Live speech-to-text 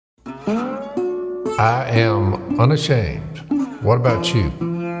I am unashamed. What about you?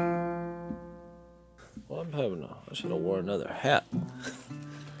 Well, I should have worn another hat.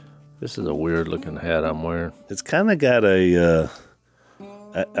 This is a weird looking hat I'm wearing. It's kind of got a.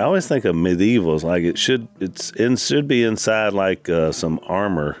 I always think of medievals, like it should be inside like some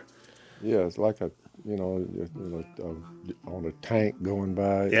armor. Yeah, it's like on a tank going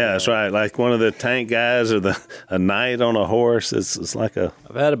by. Yeah, that's right. Like one of the tank guys or a knight on a horse. It's like a.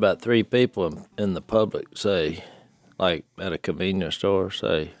 I've had about 3 people in the public say, like at a convenience store,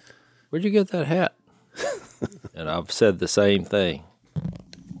 say, "Where'd you get that hat?" And I've said the same thing.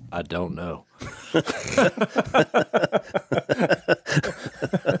 I don't know.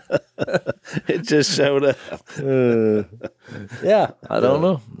 It just showed up. Yeah, I don't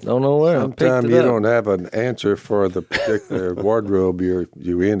know. Don't know where. Sometimes you don't have an answer for the particular wardrobe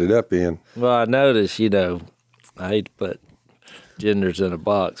you ended up in. Well, I noticed, I hate to put genders in a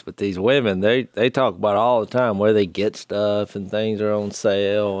box, but these women, they talk about all the time where they get stuff and things are on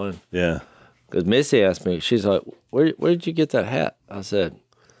sale. And Yeah. because Missy asked me, she's like, where did you get that hat? I said,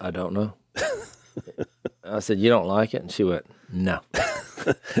 I don't know. I said, you don't like it? And she went, no.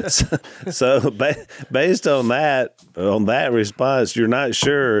 So based on that response, you're not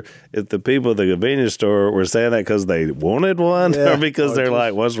sure if the people at the convenience store were saying that because they wanted one or because they're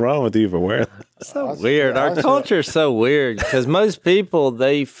like, what's wrong with you for wearing that? So weird. Our culture's so weird because most people,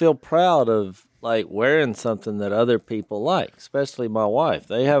 they feel proud of like wearing something that other people like, especially my wife.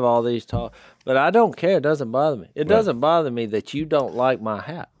 They have all these talk, but I don't care. It doesn't bother me. It doesn't bother me that you don't like my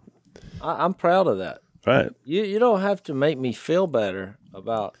hat. I'm proud of that. Right. You don't have to make me feel better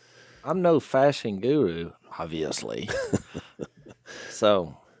about. I'm no fashion guru, obviously.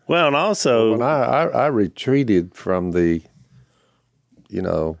 So. Well, and also when I retreated from the,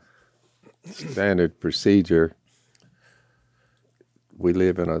 standard procedure. We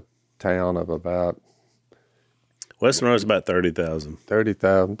live in a town of about West Monroe's about 30,000.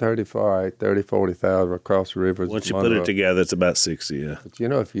 30,000, 40,000 across the river. Once you put it together, it's about 60, yeah. But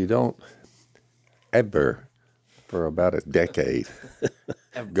if you don't ever, for about a decade,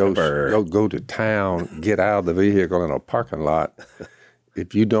 go to town, get out of the vehicle in a parking lot,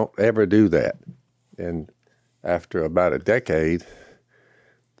 if you don't ever do that, and after about a decade,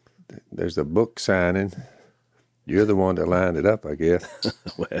 there's a book signing. You're the one that lined it up, I guess.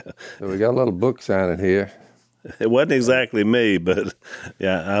 Well, so we got a little book signing here. It wasn't exactly me, but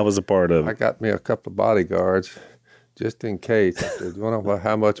yeah, I was a part of it. I got me a couple of bodyguards just in case. I said, you want to know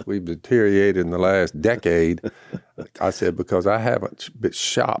how much we've deteriorated in the last decade? I said, because I haven't been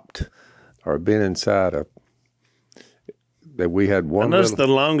shopped or been inside that we had one. Notice the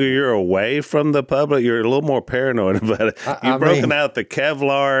longer you're away from the public, you're a little more paranoid about it. You've broken out the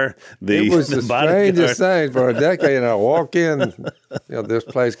Kevlar, it was the strangest thing for a decade. And I walk in, this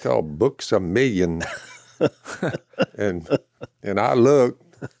place called Books A Million, and I looked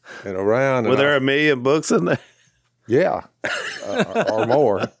and around. Were there 1 million books in there? Yeah, or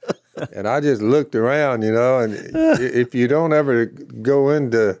more. And I just looked around, and if you don't ever go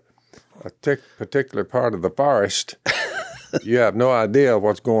into a particular part of the forest, you have no idea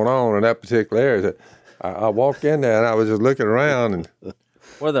what's going on in that particular area. I walked in there and I was just looking around. And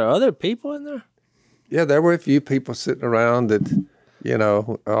were there other people in there? Yeah, there were a few people sitting around that,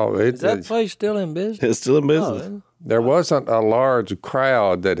 is that place still in business? It's still in business. Oh, there wasn't a large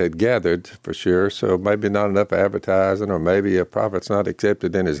crowd that had gathered for sure, so maybe not enough advertising, or maybe a prophet's not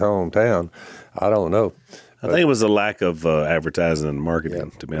accepted in his hometown. I don't know. I think it was a lack of advertising and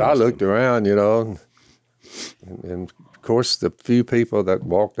marketing, to be honest. I looked around, and of course, the few people that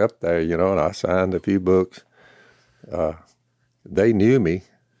walked up there, and I signed a few books, they knew me,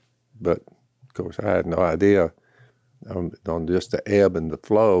 but of course I had no idea on just the ebb and the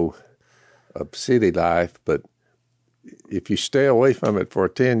flow of city life. But if you stay away from it for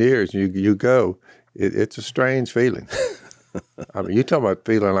 10 years, you go, it's a strange feeling. I mean, you're talking about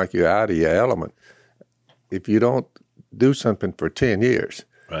feeling like you're out of your element. If you don't do something for 10 years,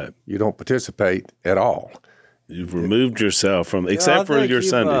 right, you don't participate at all. You've removed yourself from, except for your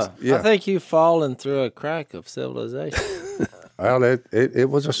Sundays. I think you've fallen through a crack of civilization. Well, it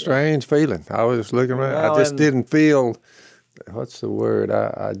was a strange feeling. I was looking around. I just didn't feel, what's the word?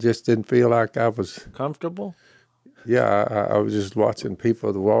 I just didn't feel like I was comfortable. Yeah, I was just watching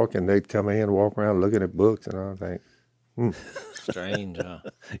people walk, and they'd come in, walk around, looking at books, and I think, strange, huh?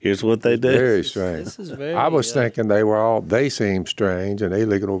 Here's what they do. Very strange. This is very. I was thinking they seemed strange, and they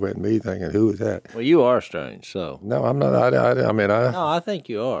looking over at me thinking, who is that? Well, you are strange, so. No, I'm not. No, I think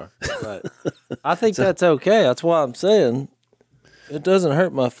you are. But I think that's okay. That's why I'm saying it doesn't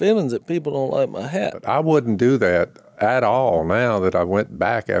hurt my feelings that people don't like my hat. But I wouldn't do that at all now that I went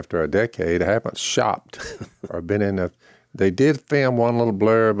back after a decade. I haven't shopped or been in a. They did film one little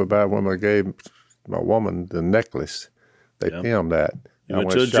blurb about when I gave my woman the necklace. They filmed that. You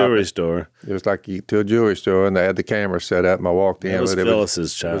went to a jewelry store. It was like to a jewelry store, and they had the camera set up, and I walked in. It was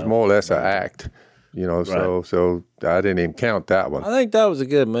Phyllis's child. It was more or less an act, so I didn't even count that one. I think that was a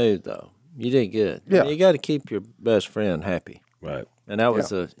good move, though. You did good. Yeah. You got to keep your best friend happy. Right. And that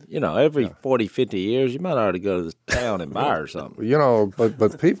was every 40, 50 years, you might ought to go to the town and buy her something.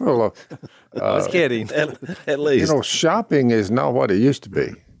 But people I was kidding. At least. Shopping is not what it used to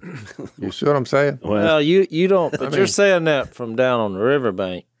be. You see what I'm saying? Well, you don't, but you're saying that from down on the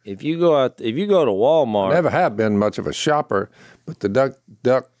riverbank. If you go to Walmart. I never have been much of a shopper, but the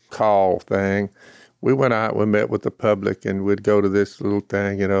duck call thing, we went out, we met with the public, and we'd go to this little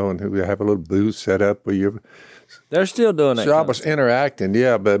thing, and we'd have a little booth set up where you. They're still doing that. Shoppers interacting,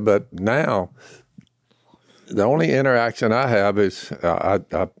 but now the only interaction I have is I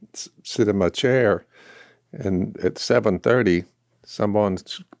sit in my chair, and at 7:30,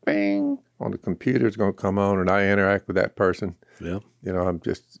 someone's bing on the computer's going to come on, and I interact with that person. Yeah.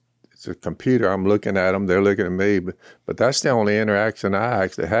 It's a computer. I'm looking at them. They're looking at me. But that's the only interaction I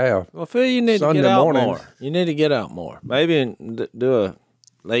actually have. Well, Phil, you need Sunday to get out morning. more. You need to get out more. Maybe do a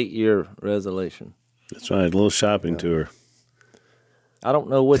late year resolution. That's right. A little shopping tour. I don't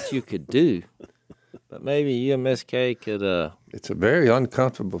know what you could do, but maybe you and Miss Kay could. It's a very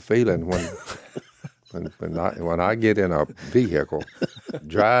uncomfortable feeling when I get in a vehicle,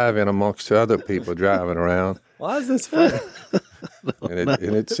 driving amongst other people driving around. Why is this funny? And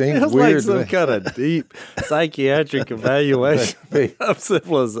it seems Feels weird. like some kind of deep psychiatric evaluation of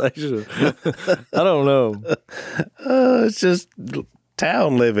civilization. I don't know. It's just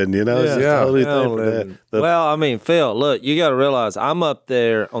town living, It's totally town different. living. Well, I mean, Phil, look, you got to realize I'm up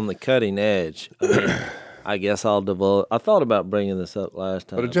there on the cutting edge. I guess I'll develop. I thought about bringing this up last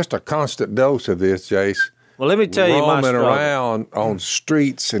time. But just a constant dose of this, Jase. Well, let me tell you my roaming struggle. around on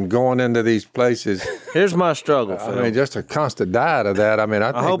streets and going into these places. Here's my struggle, Phil. I mean, just a constant diet of that. I mean,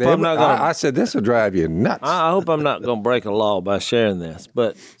 I hope I'm not gonna- I said this will drive you nuts. I hope I'm not going to break a law by sharing this.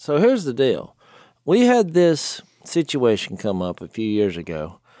 But so here's the deal. We had this situation come up a few years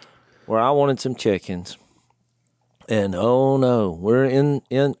ago where I wanted some chickens. And oh no, we're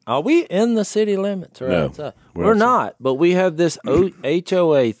are we in the city limits or No, outside? we're We're outside. not, but we have this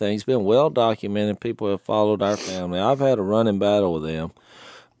HOA thing. It's been well documented. People have followed our family. I've had a running battle with them.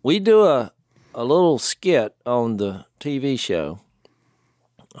 We do a little skit on the TV show,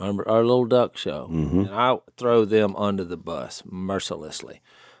 our little duck show, and I throw them under the bus mercilessly.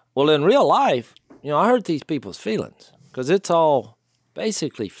 Well, in real life, I hurt these people's feelings because it's all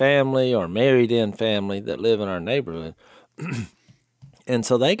basically family or married-in family that live in our neighborhood. And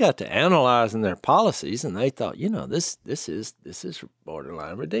so they got to analyzing their policies, and they thought, this is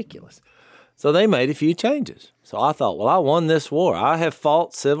borderline ridiculous. So they made a few changes. So I thought, well, I won this war. I have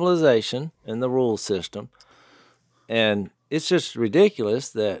fought civilization and the rule system, and it's just ridiculous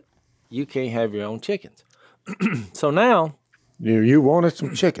that you can't have your own chickens. So now You wanted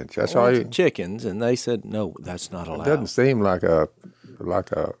some chickens. That's all you. chickens, and they said, no, that's not allowed. It doesn't seem like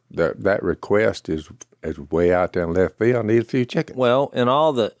that request is way out there in left field. I need a few chickens. Well, in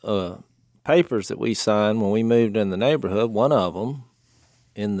all the papers that we signed when we moved in the neighborhood, one of them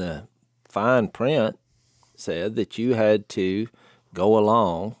in the fine print said that you had to go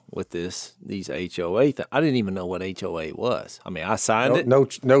along with these HOA things. I didn't even know what HOA was. I mean, I signed it.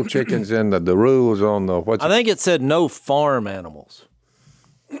 No chickens in the rules on the I think it said no farm animals.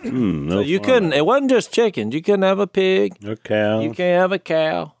 No So you couldn't. It wasn't just chickens. You couldn't have a pig. No cow. You can't have a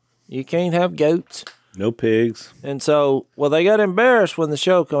cow. You can't have goats. No pigs. And so, they got embarrassed when the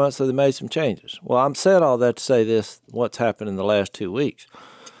show came out, so they made some changes. Well, I'm saying all that to say this, what's happened in the last 2 weeks.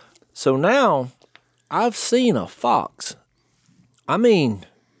 So now, I've seen a fox. I mean,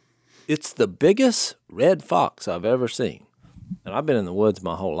 it's the biggest red fox I've ever seen. And I've been in the woods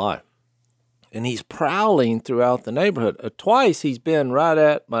my whole life. And he's prowling throughout the neighborhood. Twice he's been right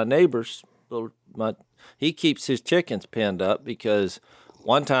at my neighbor's. He keeps his chickens penned up because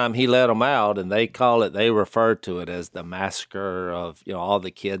one time he let them out, and they refer to it as the massacre of, all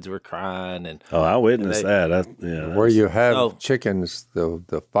the kids were crying. And I witnessed that. where you have chickens,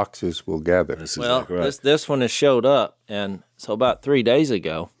 the foxes will gather. That's exactly right. this one has showed up. And so about 3 days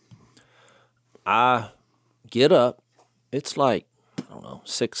ago, I get up. It's like,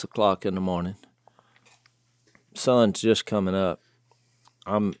 6 o'clock in the morning. Sun's just coming up.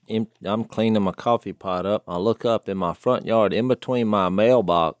 I'm cleaning my coffee pot up. I look up in my front yard, in between my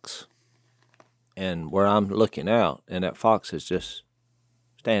mailbox and where I'm looking out, and that fox is just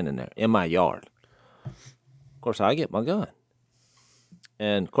standing there in my yard. Of course, I get my gun.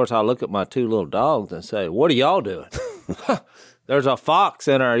 And, of course, I look at my 2 little dogs and say, what are y'all doing? There's a fox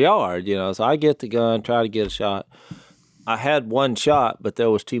in our yard, So I get the gun, try to get a shot. I had 1 shot, but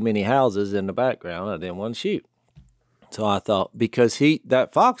there was too many houses in the background. I didn't want to shoot. So I thought, because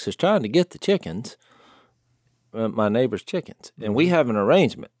that fox is trying to get the chickens, my neighbor's chickens, and we have an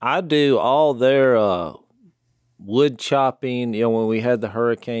arrangement. I do all their wood chopping, when we had the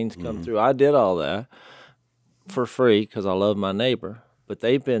hurricanes come through. I did all that for free because I love my neighbor, but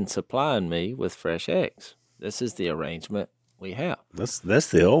they've been supplying me with fresh eggs. This is the arrangement we have. That's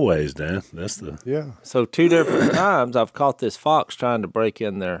the old ways, Dan. Yeah. So 2 different times I've caught this fox trying to break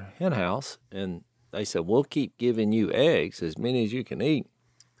in their hen house, and they said, we'll keep giving you eggs, as many as you can eat,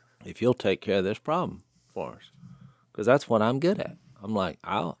 if you'll take care of this problem for us. Because that's what I'm good at. I'm like,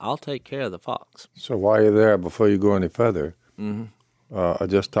 I'll take care of the fox. So while you're there, before you go any further, I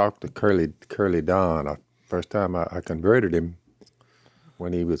just talked to Curly Don. First time I converted him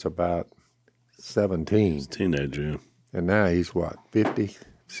when he was about 17. He's a teenager. And now he's what, 50?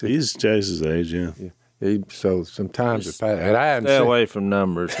 He's Jase's age, yeah. So sometimes it passed. And I hadn't Stay away from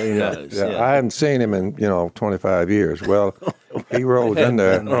numbers. Who knows? Yeah, I hadn't seen him in 25 years. Well, he rolled in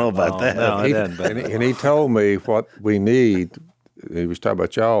there. I don't know about that. No, And he told me what we need. He was talking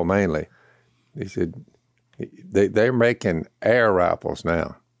about y'all mainly. He said they're making air rifles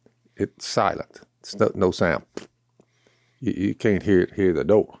now. It's silent. It's no sound. You can't hear the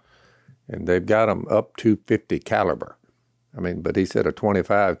door. And they've got them up to 50 caliber. But he said a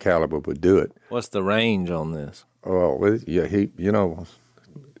 25 caliber would do it. What's the range on this? Oh, yeah,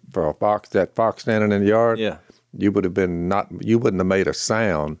 for a fox, that fox standing in the yard, you would have you wouldn't have made a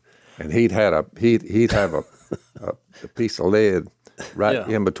sound, and he'd have a piece of lead right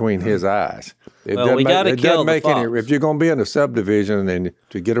in between his eyes. We got to kill the fox. If you're going to be in a subdivision and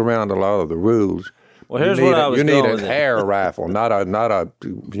to get around a lot of the rules. Well, here's what I was going with. You need an air rifle, not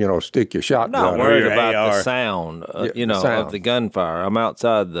a stick your shotgun. I'm not worried about the sound, of the gunfire. I'm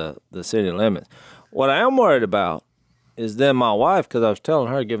outside the city limits. What I am worried about is then my wife, because I was telling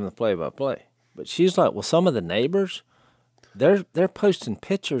her, giving the play-by-play. But she's like, well, some of the neighbors, they're posting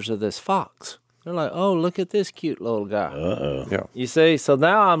pictures of this fox. They're like, oh, look at this cute little guy. Uh-oh. Yeah. You see? So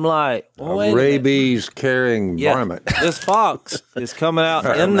now I'm like, well, wait rabies-carrying varmint. This fox is coming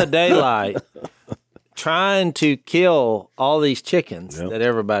out in the daylight trying to kill all these chickens that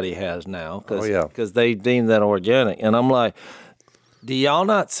everybody has now because they deem that organic. And I'm like, do y'all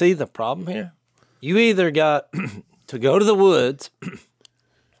not see the problem here? You either got to go to the woods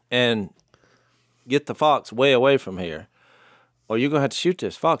and get the fox way away from here, or you're going to have to shoot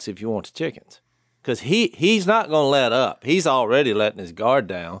this fox if you want the chickens. Because he's not going to let up. He's already letting his guard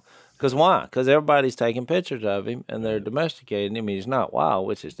down. Because why? Because everybody's taking pictures of him, and they're domesticating him. He's not wild,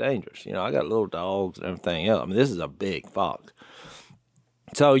 which is dangerous. I got little dogs and everything else. This is a big fox.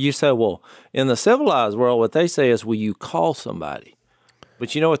 So you say, well, in the civilized world, what they say is, well, you call somebody.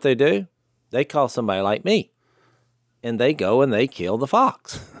 But you know what they do? They call somebody like me, and they go and they kill the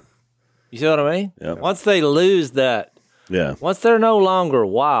fox. You see what I mean? Yep. Once they lose that, once they're no longer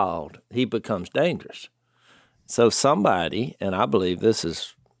wild, he becomes dangerous. So somebody, and I believe this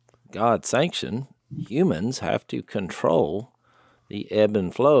is God sanctioned, humans have to control the ebb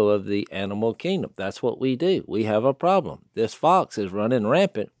and flow of the animal kingdom. That's what we do. We have a problem. This fox is running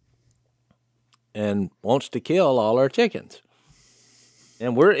rampant and wants to kill all our chickens.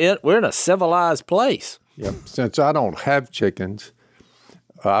 And we're in a civilized place. Yep. Since I don't have chickens,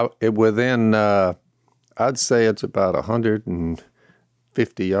 within I'd say it's about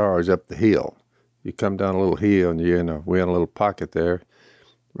 150 yards up the hill. You come down a little hill and we're in a little pocket there,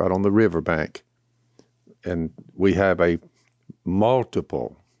 right on the riverbank, and we have a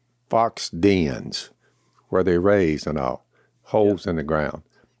multiple fox dens where they raise and all, holes in the ground.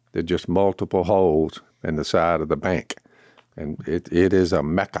 They're just multiple holes in the side of the bank, and it is a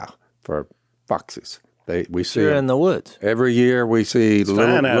mecca for foxes. We see in the woods every year. We see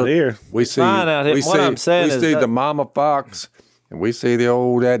fine out here. We see fine out here. What I'm saying is the mama fox, and we see the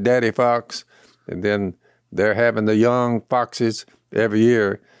old daddy fox, and then they're having the young foxes every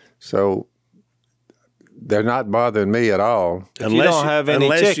year. So they're not bothering me at all.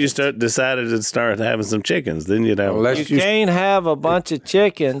 Unless you decided to start having some chickens, then you'd have. You can't have a bunch of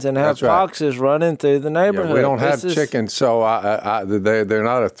chickens and have foxes running through the neighborhood. Yeah, we don't have chickens, so they're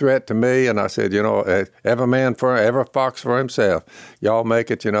not a threat to me. And I said, every fox for himself. Y'all make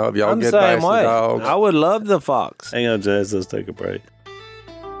it, if y'all I'm get the nice same way. dogs. I would love the fox. Hang on, Jase, let's take a break.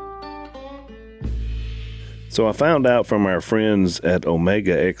 So I found out from our friends at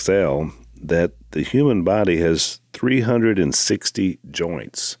Omega XL that the human body has 360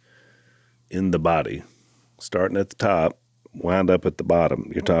 joints in the body. starting at the top, wind up at the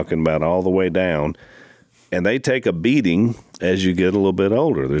bottom. You're talking about all the way down. And they take a beating as you get a little bit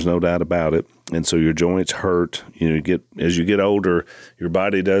older. There's no doubt about it. And so your joints hurt. As you get older, your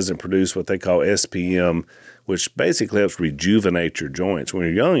body doesn't produce what they call SPM, which basically helps rejuvenate your joints. When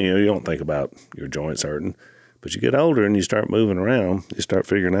you're young, you don't think about your joints hurting. But you get older and you start moving around, you start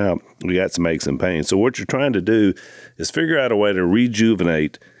figuring out you got some aches and pains. So what you're trying to do is figure out a way to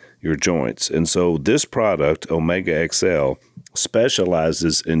rejuvenate your joints. And so this product, Omega XL,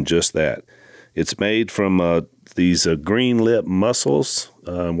 specializes in just that. It's made from these green lip mussels.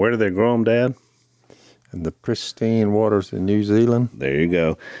 Where do they grow them, Dad? In the pristine waters in New Zealand. There you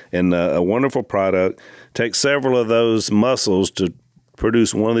go. And a wonderful product. Takes several of those mussels to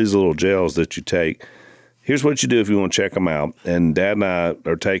produce one of these little gels that you take. Here's what you do if you want to check them out. And Dad and I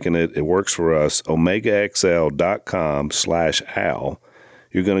are taking it. It works for us. OmegaXL.com/Al.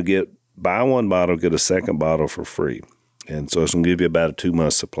 You're going to buy one bottle, get a second bottle for free. And so it's going to give you about a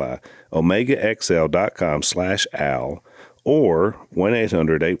 2-month supply. OmegaXL.com/Al or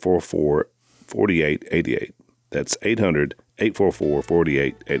 1-800-844-4888. That's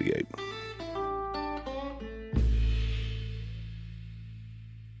 800-844-4888.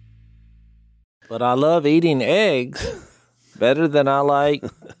 But I love eating eggs better than I like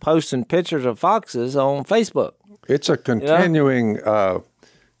posting pictures of foxes on Facebook. It's a continuing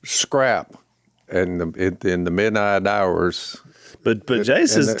scrap in the midnight hours. But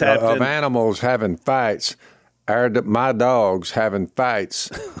Jase is tapped of in. Animals having fights. My dogs having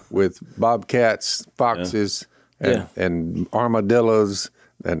fights with bobcats, foxes, and armadillos,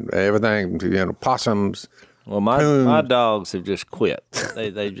 and everything. Possums. Well, my dogs have just quit.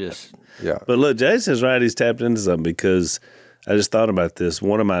 They just But look, Jason's right. He's tapped into something because I just thought about this.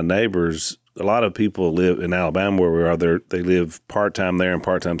 One of my neighbors. A lot of people live in Alabama where we are. They live part-time there and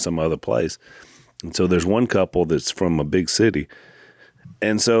part-time some other place. And so there's one couple that's from a big city.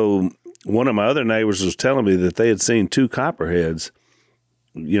 And so one of my other neighbors was telling me that they had seen 2 copperheads,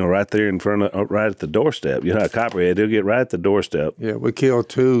 right there in front of, right at the doorstep. A copperhead, they'll get right at the doorstep. Yeah, we killed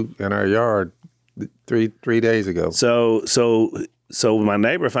 2 in our yard three days ago. So my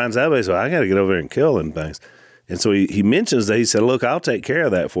neighbor finds out, so I got to get over there and kill them things. And so he mentions that. He said, look, I'll take care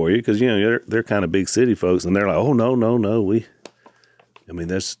of that for you because, they're kind of big city folks. And they're like, oh, no. We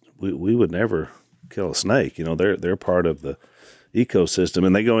would never kill a snake. They're part of the ecosystem.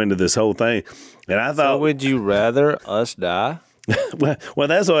 And they go into this whole thing. And I thought. So would you rather us die? well,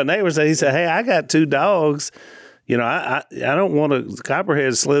 that's what a neighbor said. He said, hey, I got 2 dogs. I don't want a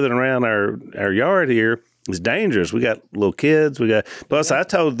copperhead slithering around our yard here. It's dangerous. We got little kids. Plus, I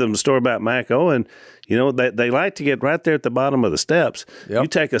told them the story about Mac Owen. They like to get right there at the bottom of the steps. Yep. You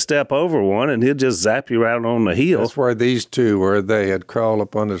take a step over one, and he'll just zap you right on the heel. That's where these 2 were. They had crawled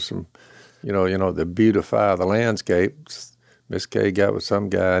up under some, to beautify the landscapes. Miss Kay got with some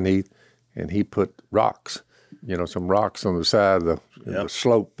guy, and he put rocks, some rocks on the side of the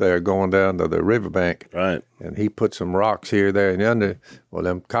slope there going down to the riverbank. Right. And he put some rocks here, there, and yonder. Well,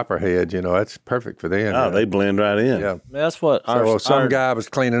 them copperheads, that's perfect for them. Oh, they blend right in. Yeah. That's what some guy was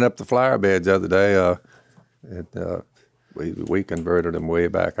cleaning up the flower beds the other day. We converted them way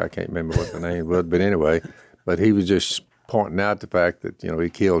back. I can't remember what the name was, but anyway. But he was just pointing out the fact that, he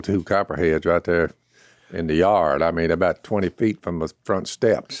killed 2 copperheads right there in the yard. I mean, about 20 feet from the front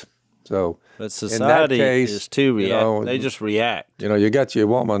steps. So, but society in that case, is too react. They just react. You got your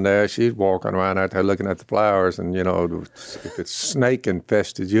woman there. She's walking around out there looking at the flowers, and if it's snake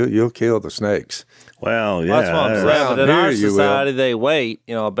infested, you'll kill the snakes. Well, yeah. That's what I'm saying. But in our society, they wait.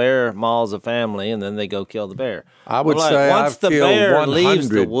 A bear mauls a family, and then they go kill the bear. I would say once the bear leaves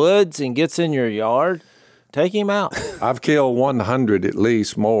the woods and gets in your yard, take him out. I've killed 100 at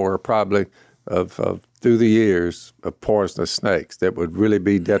least, more probably, of through the years of poisonous snakes that would really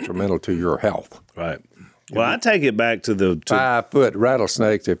be detrimental to your health. Right. Well, I take it back to the 5-foot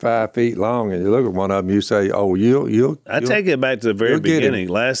rattlesnakes. They're 5 feet long, and you look at one of them, you say, "Oh, you'll." I take it back to the very beginning.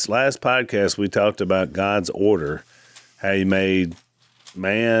 Last podcast, we talked about God's order, how He made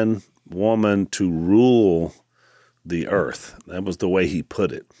man, woman to rule the earth. That was the way He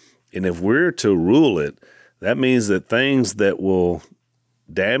put it. And if we're to rule it, that means that things that will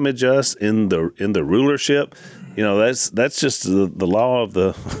damage us in the rulership, that's just the law of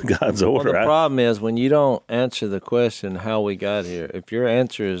the God's order. Well, the problem is when you don't answer the question how we got here. If your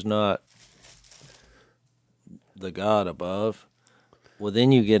answer is not the God above, well,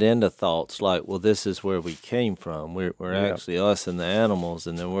 then you get into thoughts like, well, this is where we came from. We're actually us and the animals,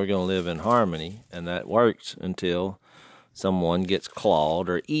 and then we're going to live in harmony, and that works until someone gets clawed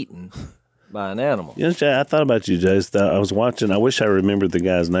or eaten by an animal. Jay, I thought about you, Jase. I was watching. I wish I remembered the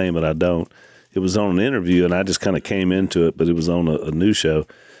guy's name, but I don't. It was on an interview, and I just kind of came into it, but it was on a news show.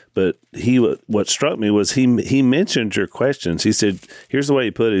 But what struck me was he mentioned your questions. He said, here's the way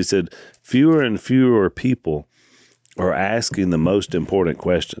he put it. He said, fewer and fewer people are asking the most important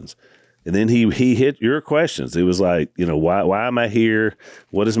questions. And then he hit your questions. It was like, why am I here?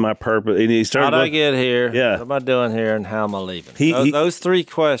 What is my purpose? And he started. How'd I get here? Yeah. What am I doing here? And how am I leaving? Those three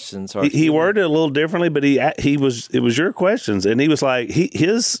questions are. He worded it a little differently, but it was your questions, and he was like,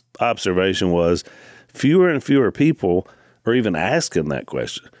 his observation was, fewer and fewer people are even asking that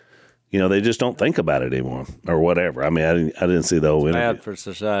question. They just don't think about it anymore, or whatever. I mean, I didn't see the whole interview. Bad for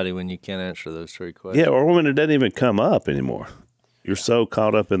society when you can't answer those three questions. Yeah, or when it doesn't even come up anymore. You're so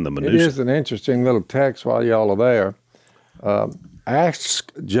caught up in the minutiae. It is an interesting little text while y'all are there.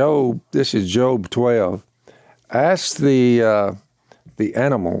 Ask Job, this is Job 12, ask the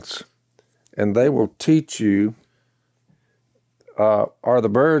animals, and they will teach you, or the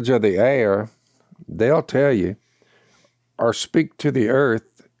birds of the air, they'll tell you, or speak to the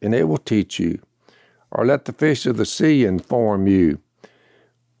earth, and it will teach you, or let the fish of the sea inform you.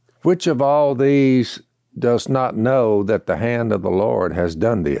 Which of all these does not know that the hand of the Lord has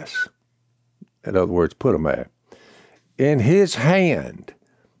done this? In other words, put them there. In his hand,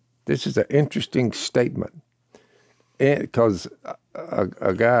 this is an interesting statement, because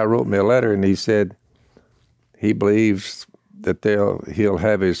a guy wrote me a letter and he said he believes that he'll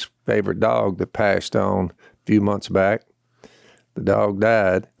have his favorite dog that passed on a few months back. The dog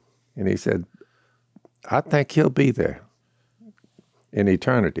died, and he said, I think he'll be there in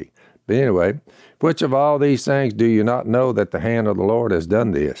eternity. But anyway, which of all these things do you not know that the hand of the Lord has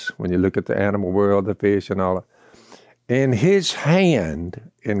done this? When you look at the animal world, the fish and all that. In his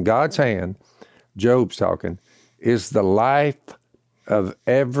hand, in God's hand, Job's talking, is the life of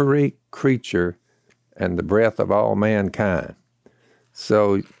every creature and the breath of all mankind.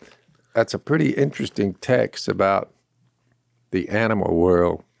 So that's a pretty interesting text about the animal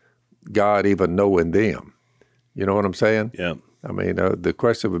world, God even knowing them. You know what I'm saying? Yeah. I mean, the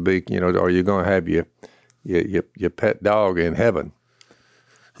question would be, are you going to have your pet dog in heaven?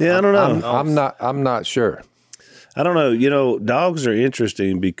 Yeah, I don't know. I'm not sure. I don't know. Dogs are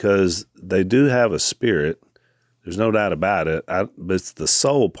interesting because they do have a spirit. There's no doubt about it. But it's the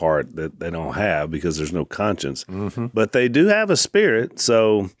soul part that they don't have because there's no conscience. Mm-hmm. But they do have a spirit.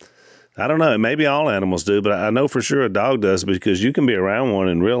 So I don't know. Maybe all animals do, but I know for sure a dog does, because you can be around one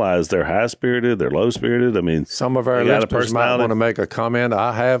and realize they're high-spirited, they're low-spirited. I mean, some of our listeners might want to make a comment.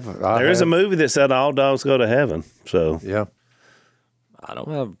 There is a movie that said all dogs go to heaven. So yeah, I don't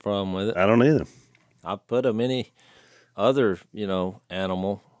have a problem with it. I don't either. I put any other,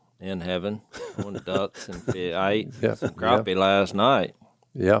 animal in heaven. One ducks and fish. I ate some crappie last night.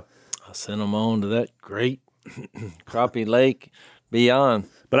 Yeah, I sent them on to that great crappie lake beyond.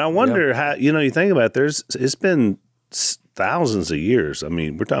 But I wonder how, you think about it, it's been thousands of years. I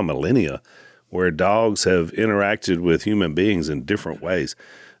mean, we're talking millennia where dogs have interacted with human beings in different ways.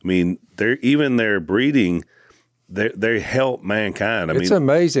 I mean, their breeding, they help mankind. It's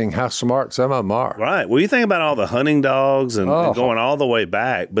amazing how smart some of them are. Right. Well, you think about all the hunting dogs and going all the way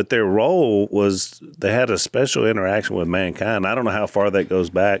back, but their role was they had a special interaction with mankind. I don't know how far that goes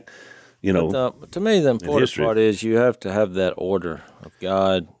back. To me, the important part is you have to have that order of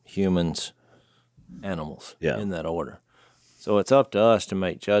God, humans, animals in that order. So it's up to us to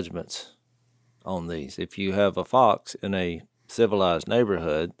make judgments on these. If you have a fox in a civilized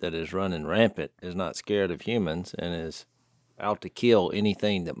neighborhood that is running rampant, is not scared of humans, and is out to kill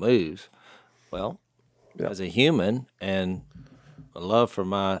anything that moves, well, as a human and a love for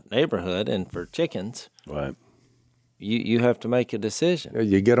my neighborhood and for chickens, right. You have to make a decision.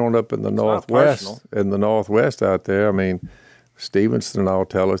 You get on up in the Northwest out there. I mean, Stevenson and all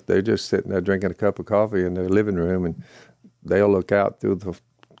tell us they're just sitting there drinking a cup of coffee in their living room, and they'll look out through the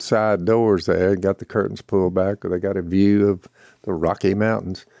side doors there, got the curtains pulled back, or they got a view of the Rocky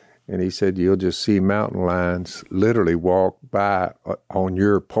Mountains. And he said, you'll just see mountain lions literally walk by on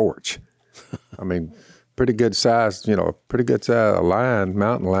your porch. I mean, pretty good size, lion,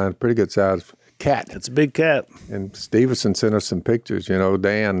 mountain lion, pretty good size cat. It's a big cat. And Stevenson sent us some pictures.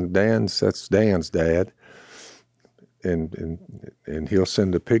 That's Dan's dad, and he'll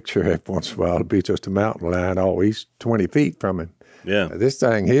send a picture every once in a while. It'll be just a mountain lion. Oh, he's 20 feet from him. Yeah, this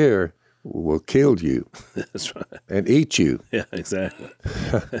thing here will kill you. That's right. And eat you. Yeah, exactly.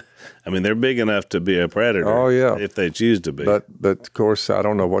 I mean, they're big enough to be a predator. Oh yeah, if they choose to be. But of course, I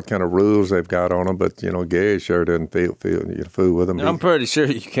don't know what kind of rules they've got on them. But Gary sure doesn't fool with them. I'm pretty sure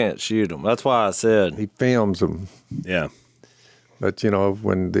you can't shoot them. That's why I said he films them. Yeah. But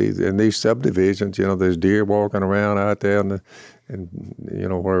when in these subdivisions, there's deer walking around out there, And,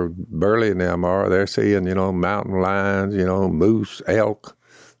 where Burley and them are, they're seeing, mountain lions, moose, elk,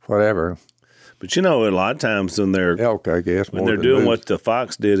 whatever. But a lot of times when they're elk, I guess, when they're doing what the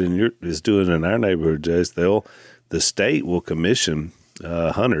fox did is doing in our neighborhood, Jase, the state will commission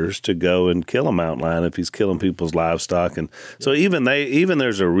hunters to go and kill a mountain lion if he's killing people's livestock, and so even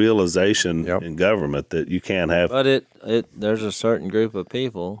there's a realization in government that you can't have. But there's a certain group of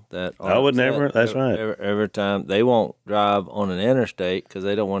people that I would never. That's right. Every time they won't drive on an interstate because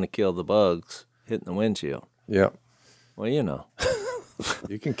they don't want to kill the bugs hitting the windshield. Yep. Well,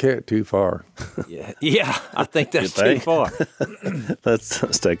 you can carry it too far. Yeah, I think that's too far.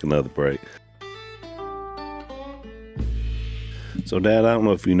 Let's take another break. So, Dad, I don't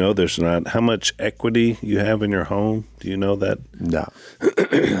know if you know this or not. How much equity you have in your home? Do you know that? No. I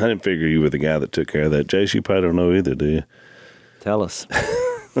didn't figure you were the guy that took care of that. Jase, you probably don't know either, do you? Tell us.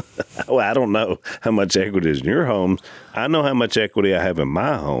 Well, I don't know how much equity is in your home. I know how much equity I have in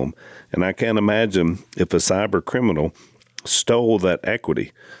my home, and I can't imagine if a cyber criminal stole that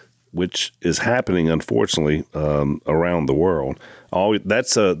equity, which is happening, unfortunately, around the world.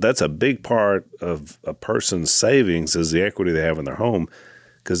 That's a big part of a person's savings is the equity they have in their home,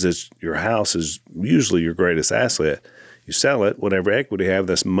 because your house is usually your greatest asset. You sell it, whatever equity you have,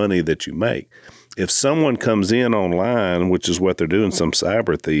 that's money that you make. If someone comes in online, which is what they're doing, some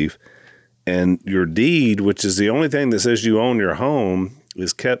cyber thief, and your deed, which is the only thing that says you own your home,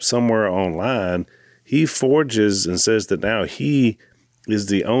 is kept somewhere online, he forges and says that now he is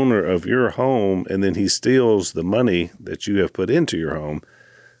the owner of your home, and then he steals the money that you have put into your home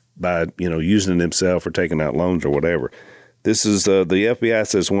by, using it himself or taking out loans or whatever. This is the FBI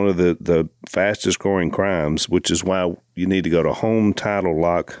says one of the fastest growing crimes, which is why you need to go to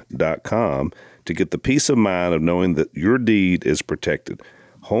HomeTitleLock.com to get the peace of mind of knowing that your deed is protected.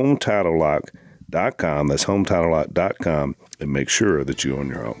 HomeTitleLock.com, that's HomeTitleLock.com, and make sure that you own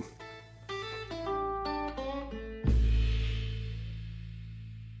your home.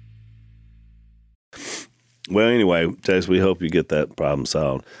 Well, anyway, Jase, we hope you get that problem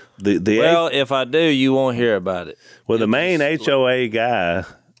solved. If I do, you won't hear about it. Well, the main HOA guy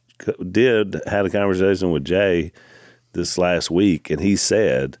had a conversation with Jay this last week, and he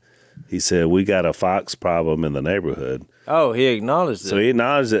said, we got a fox problem in the neighborhood. Oh, he acknowledged it. So he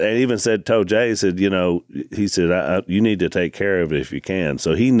acknowledged it, and even told Jay, he said, you need to take care of it if you can.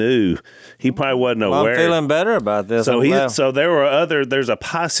 So he knew, he probably wasn't aware. I'm feeling better about this. So there's a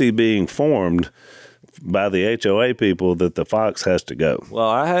posse being formed by the HOA people that the fox has to go. Well,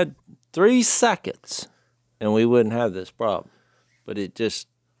 I had 3 seconds, and we wouldn't have this problem. But I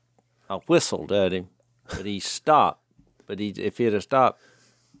whistled at him, but he stopped. But if he'd have stopped,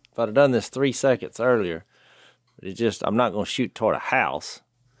 if I'd have done this 3 seconds earlier, I'm not going to shoot toward a house.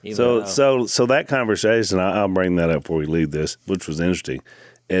 So that conversation, I'll bring that up before we leave this, which was interesting,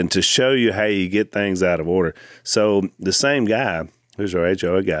 and to show you how you get things out of order. So the same guy, who's our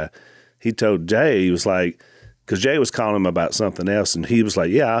HOA guy, he told Jay, he was like, because Jay was calling him about something else, and he was like,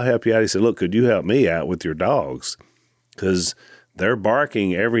 yeah, I'll help you out. He said, look, could you help me out with your dogs? Because they're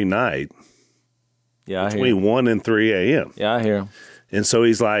barking every night between 1 and 3 a.m. Yeah, I hear them. And so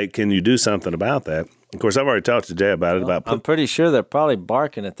he's like, can you do something about that? Of course, I've already talked to Jay about it. I'm pretty sure they're probably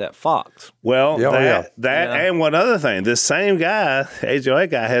barking at that fox. Well, and one other thing, this same guy, HOA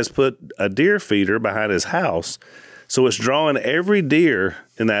guy, has put a deer feeder behind his house. So it's drawing every deer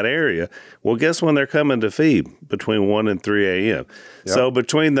in that area. Well, guess when they're coming to feed? Between 1 and 3 a.m. Yep. So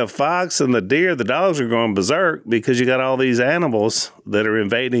between the fox and the deer, the dogs are going berserk because you got all these animals that are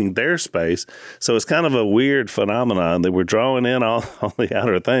invading their space. So it's kind of a weird phenomenon that we're drawing in all the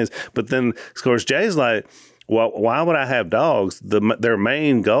outer things. But then, of course, Jay's like, well, why would I have dogs? Their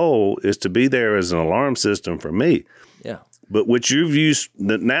main goal is to be there as an alarm system for me. Yeah. But which you've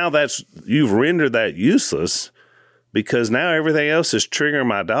rendered that useless. Because now everything else is triggering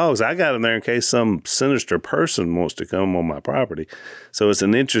my dogs. I got them there in case some sinister person wants to come on my property. So it's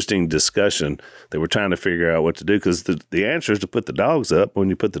an interesting discussion that we're trying to figure out what to do, because the answer is to put the dogs up. When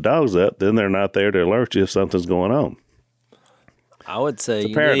you put the dogs up, then they're not there to alert you if something's going on. I would say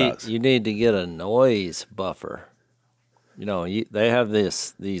you need to get a noise buffer. They have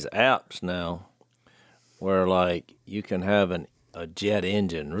these apps now where, like, you can have a jet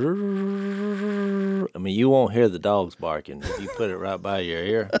engine. I mean, you won't hear the dogs barking if you put it right by your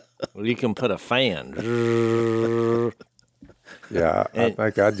ear. Well, you can put a fan. Yeah, I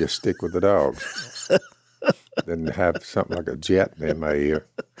think I'd just stick with the dogs than have something like a jet in my ear.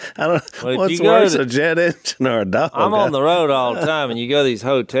 What's worse, a jet engine or a dog? I'm on the road all the time, and you go to these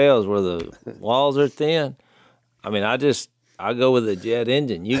hotels where the walls are thin. I mean, I go with a jet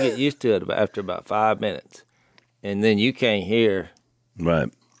engine. You get used to it after about 5 minutes. and then you can't hear Right.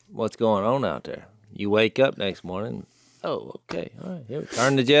 what's going on out there. You wake up next morning, oh, okay, all right, here,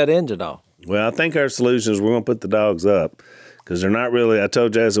 turn the jet engine off. Well, I think our solution is we're going to put the dogs up because they're not really, I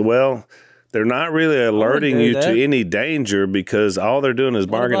told Jase, well, they're not really alerting you to any danger because all they're doing is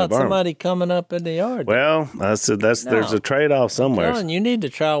barking What at about somebody coming up in the yard? Well, I said there's a trade-off somewhere. You need to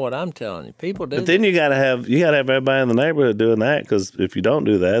try what I'm telling you. People do. But then you got to have everybody in the neighborhood doing that because if you don't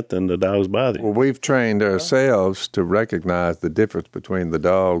do that, then the dogs bother you. Well, we've trained ourselves to recognize the difference between the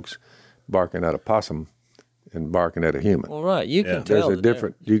dogs barking at a possum and barking at a human. Well, right, you can tell. There's a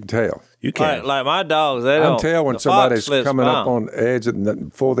different. You can tell. You can. Like my dogs, they don't. I can tell when somebody's coming up on the edge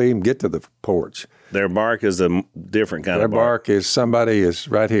before they even get to the porch. Their bark is a different kind Their of bark. Their bark is somebody is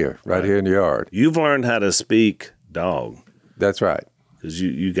right here in the yard. You've learned how to speak dog. That's right. Because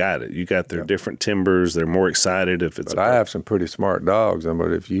you got it. You got their different timbers. They're more excited if it's. But I have some pretty smart dogs.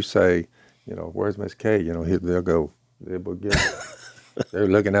 But if you say, where's Miss K? They'll go. They'll get. They're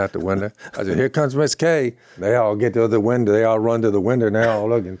looking out the window. I said, here comes Miss K. They all get to the window. They all run to the window, and they all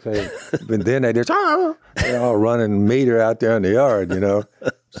look and say, but then they just, they all run and meet her out there in the yard,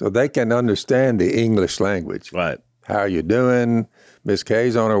 So they can understand the English language. Right. How you doing? Miss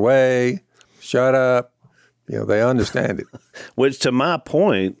K's on her way. Shut up. They understand it. Which, to my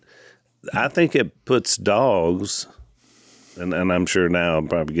point, I think it puts dogs, and I'm sure now I'm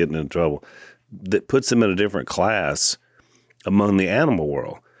probably getting in trouble, that puts them in a different class among the animal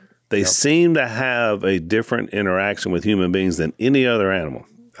world. They seem to have a different interaction with human beings than any other animal.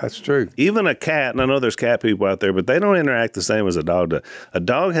 That's true. Even a cat, and I know there's cat people out there, but they don't interact the same as a dog does. A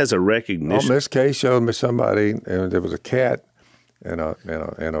dog has a recognition. Oh, Miss K showed me somebody, and there was a cat and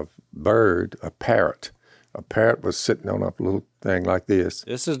a bird, a parrot. A parrot was sitting on a little thing like this.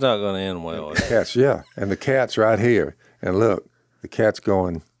 This is not going to end well. Cats, yeah. And the cat's right here. And look, the cat's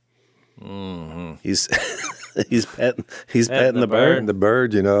going. Mm-hmm. He's petting the bird. And the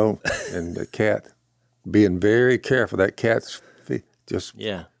bird, and the cat being very careful. That cat's feet just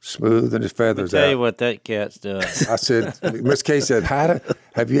smoothing his feathers out. Tell you what that cat's doing. I said, Miss K said,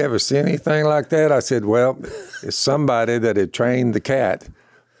 have you ever seen anything like that? I said, well, it's somebody that had trained the cat.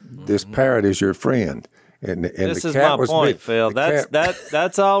 This parrot is your friend. And this the is cat my point, Phil.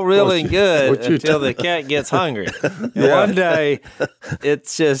 That's all real and good until the cat gets hungry. And one day,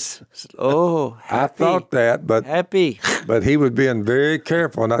 it's just happy. I thought that, but happy. But he was being very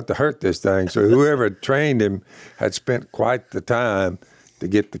careful not to hurt this thing. So whoever trained him had spent quite the time to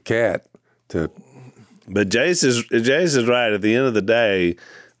get the cat to. But Jase is right. At the end of the day,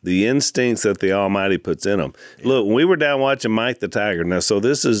 the instincts that the Almighty puts in them. Look, when we were down watching Mike the Tiger. Now, so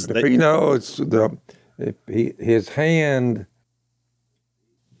this is it's the. His hand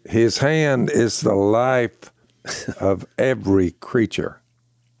is the life of every creature.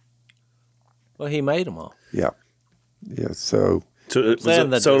 Well, he made them all. Yeah. So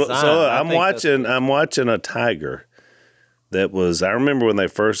I'm watching a tiger that was. I remember when they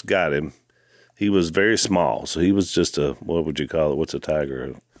first got him, he was very small. So he was just what would you call it? What's a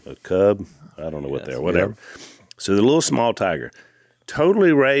tiger? A cub? I don't know what they're. Whatever. Yeah. So the little small tiger,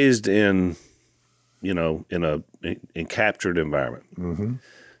 totally raised in. In a captured environment. Mm-hmm.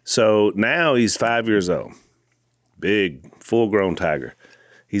 So now he's 5 years old, big, full-grown tiger.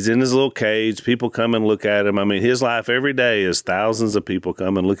 He's in his little cage. People come and look at him. I mean, his life every day is thousands of people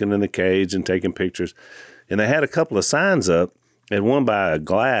coming, looking in the cage and taking pictures. And they had a couple of signs up, and one by a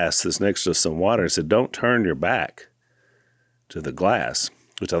glass that's next to some water. It said, "Don't turn your back to the glass,"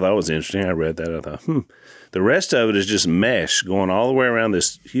 which I thought was interesting. I read that. I thought, The rest of it is just mesh going all the way around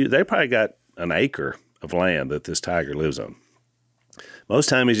this. They probably got an acre of land that this tiger lives on. Most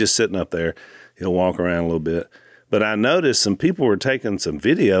time he's just sitting up there. He'll walk around a little bit. But I noticed some people were taking some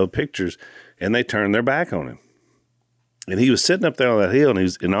video pictures, and they turned their back on him. And he was sitting up there on that hill,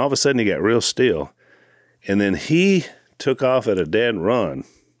 and all of a sudden he got real still. And then he took off at a dead run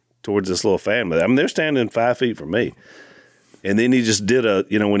towards this little family. I mean, they're standing 5 feet from me. And then he just did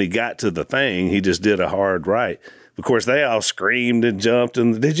when he got to the thing, he just did a hard right. Of course, they all screamed and jumped.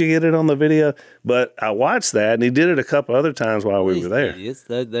 And did you get it on the video? But I watched that, and he did it a couple other times while we were there.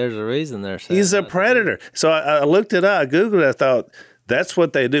 There's a reason they're saying he's a predator. So I looked it up. I Googled it. I thought, that's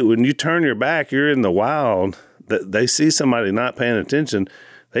what they do. When you turn your back, you're in the wild. They see somebody not paying attention.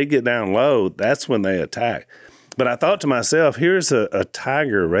 They get down low. That's when they attack. But I thought to myself, here's a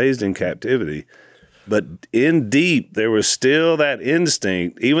tiger raised in captivity. But in deep, there was still that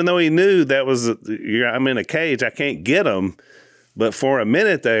instinct, even though he knew that was, I'm in a cage, I can't get him. But for a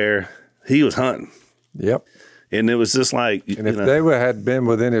minute there, he was hunting. Yep. And it was just like, And if they had been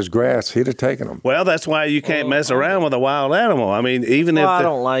within his grasp, he'd have taken them. well, that's why you can't mess around with a wild animal. I mean, even if I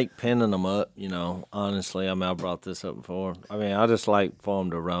don't like pinning them up, honestly. I mean, I brought this up before. I mean, I just like for them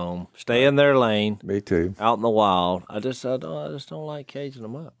to roam, stay in their lane. Me too. Out in the wild. I just don't like caging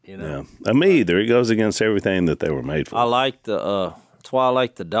them up, Yeah. Me either. It goes against everything that they were made for. I like that's why I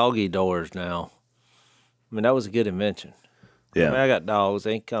like the doggy doors now. I mean, that was a good invention. Yeah. I mean, I got dogs,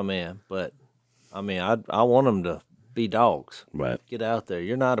 they can come in, but I mean, I want them to be dogs. Right. Get out there.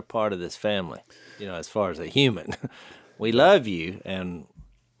 You're not a part of this family, as far as a human. We love you, and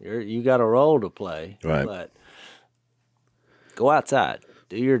you got a role to play. Right. But go outside.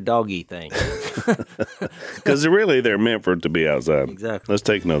 Do your doggy thing. Because really, they're meant for it to be outside. Exactly. Let's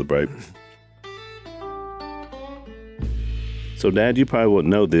take another break. So, Dad, you probably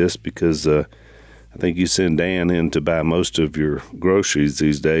wouldn't know this because I think you send Dan in to buy most of your groceries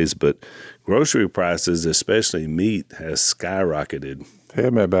these days, but grocery prices, especially meat, has skyrocketed.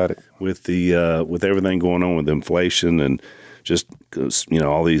 Tell me about it. With with everything going on with inflation and just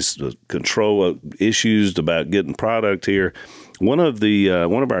all these control issues about getting product here. One of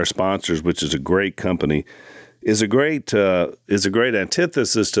our sponsors, which is a great company, is a great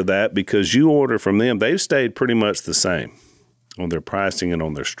antithesis to that because you order from them. They've stayed pretty much the same on their pricing and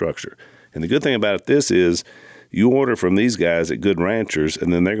on their structure. And the good thing about this is you order from these guys at Good Ranchers,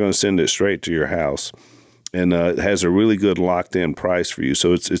 and then they're going to send it straight to your house. And it has a really good locked-in price for you.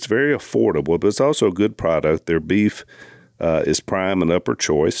 So it's very affordable, but it's also a good product. Their beef is prime and upper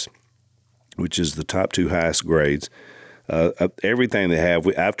choice, which is the top two highest grades. Everything they have,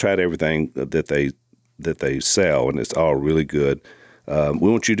 I've tried everything that they sell, and it's all really good. We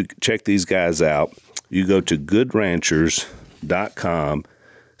want you to check these guys out. You go to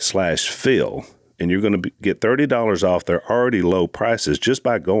goodranchers.com/Phil, and you're going to get $30 off their already low prices just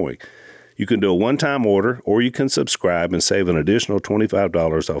by going. You can do a one-time order, or you can subscribe and save an additional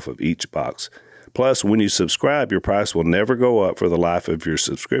 $25 off of each box. Plus, when you subscribe, your price will never go up for the life of your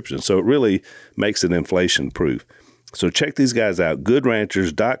subscription. So it really makes it inflation-proof. So check these guys out,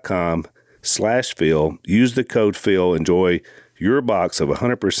 goodranchers.com/Phil. Use the code Phil. Enjoy your box of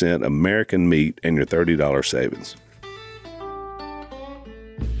 100% American meat and your $30 savings.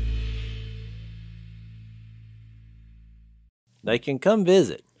 They can come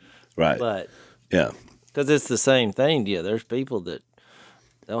visit. Right. But yeah, because it's the same thing. Yeah, there's people that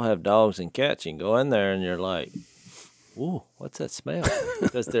they'll have dogs and cats. You can go in there and you're like, "Ooh, what's that smell?"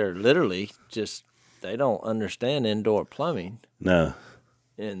 Because they're literally just they don't understand indoor plumbing. No.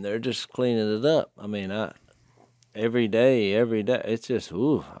 And they're just cleaning it up. I mean, every day, it's just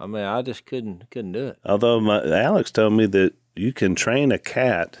ooh. I mean, I just couldn't do it. Although Alex told me that you can train a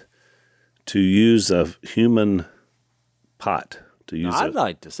cat to use a human pot. I'd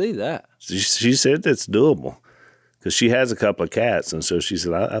like to see that. She said that's doable because she has a couple of cats, and so she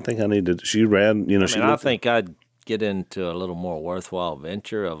said, "I think I need to." She ran, I think I'd get into a little more worthwhile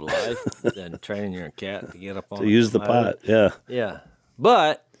venture of life than training your cat to get up on to use the pot. Yeah,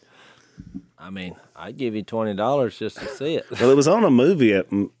 but I mean, I'd give you $20 just to see it. Well, it was on a movie at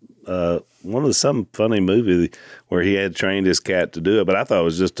some funny movie where he had trained his cat to do it, but I thought it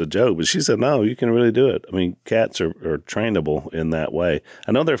was just a joke. But she said, no, you can really do it. I mean, cats are trainable in that way.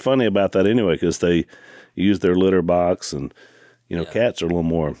 I know they're funny about that anyway because they use their litter box, and cats are a little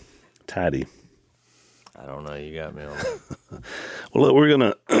more tidy. I don't know. You got me on that. Well, look,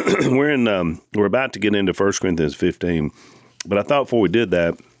 we're about to get into 1 Corinthians 15, but I thought before we did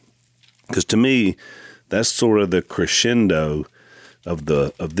that, because to me, that's sort of the crescendo of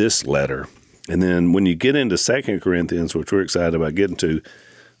this letter. And then when you get into 2 Corinthians, which we're excited about getting to,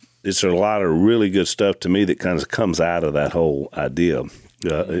 it's a lot of really good stuff to me that kind of comes out of that whole idea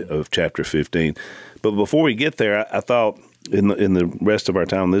of chapter 15. But before we get there, I thought in the rest of our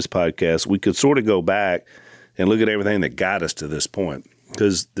time on this podcast, we could sort of go back and look at everything that got us to this point.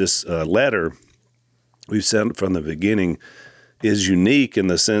 Because this letter we've said from the beginning is unique in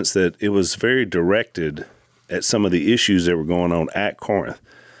the sense that it was very directed at some of the issues that were going on at Corinth,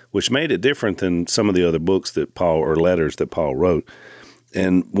 which made it different than some of the other books or letters that Paul wrote.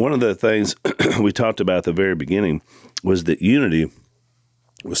 And one of the things we talked about at the very beginning was that unity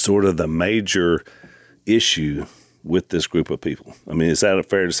was sort of the major issue with this group of people. I mean, is that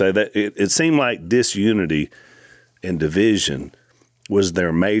fair to say that it seemed like disunity and division was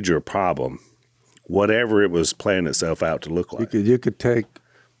their major problem, whatever it was playing itself out to look like? You could take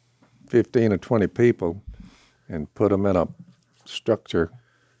 15 or 20 people and put them in a structure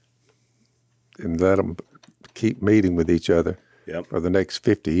and let them keep meeting with each other for the next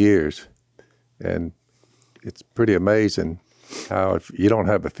 50 years. And it's pretty amazing how if you don't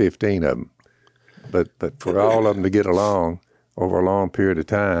have 15 of them, But for all of them to get along over a long period of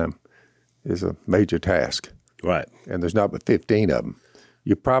time is a major task. Right. And there's not but 15 of them.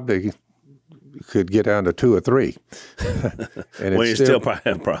 You probably could get down to 2 or 3. And Well, you still probably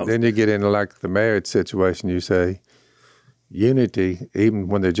have problems. Then you get into like the marriage situation. You say unity, even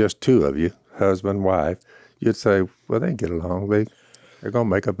when there's just 2 of you, husband, wife, you'd say, well, they can get along. They're going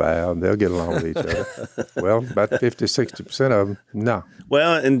to make a vow and they'll get along with each other. Well, about 50, 60% of them, no.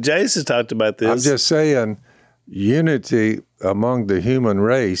 Well, and Jase has talked about this. I'm just saying unity among the human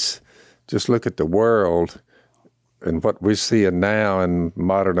race, just look at the world and what we're seeing now in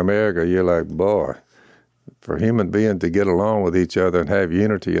modern America, you're like, boy, for human beings to get along with each other and have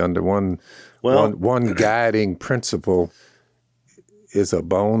unity under one guiding principle is a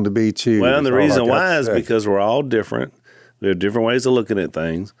bone to be chewed. Well, and the reason why is because we're all different. We have different ways of looking at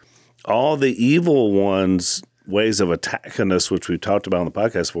things. All the evil ones' ways of attacking us, which we've talked about on the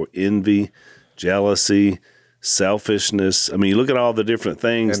podcast before, envy, jealousy, selfishness. I mean, you look at all the different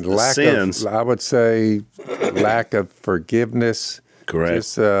things, and the sins. I would say lack of forgiveness. Correct.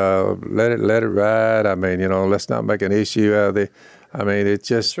 Just let it ride. I mean, let's not make an issue out of it. I mean, it's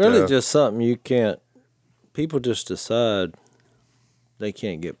really just something you can't. People just decide they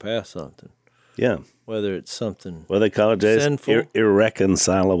can't get past something. Yeah. Whether it's something. Well, they call it just sinful,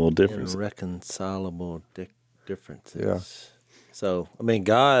 irreconcilable differences. Irreconcilable differences. Yeah. So, I mean,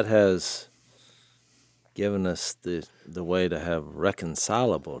 God has given us the way to have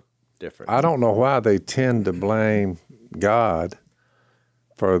reconcilable differences. I don't know why they tend to blame God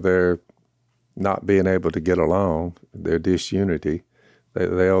for their not being able to get along, their disunity.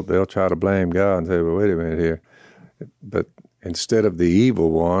 They'll try to blame God and say, well, wait a minute here. But instead of the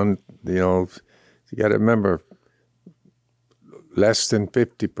evil one, you got to remember less than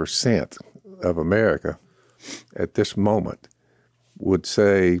 50% of America at this moment would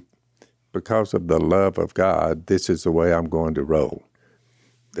say, because of the love of God, this is the way I'm going to roll.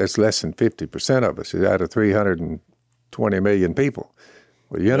 That's less than 50% of us out of 320 million people.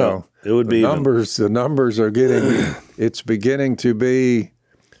 Well, it would be the numbers are getting, it's beginning to be,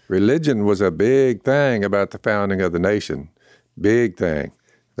 religion was a big thing about the founding of the nation, big thing.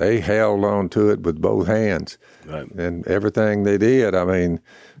 They held on to it with both hands. Right. And everything they did, I mean,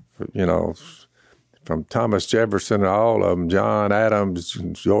 from Thomas Jefferson, all of them, John Adams,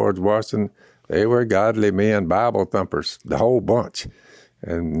 George Washington, they were godly men, Bible thumpers, the whole bunch.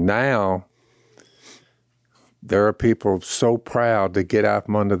 And now there are people so proud to get out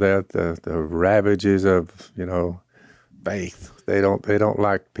from under that, the ravages of, faith. They don't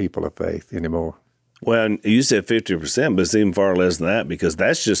like people of faith anymore. Well, you said 50%, but it's even far less than that because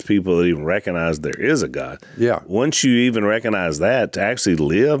that's just people that even recognize there is a God. Yeah. Once you even recognize that, to actually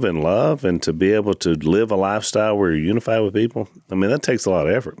live and love and to be able to live a lifestyle where you're unified with people, I mean, that takes a lot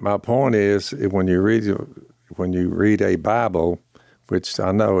of effort. My point is, when you read a Bible, which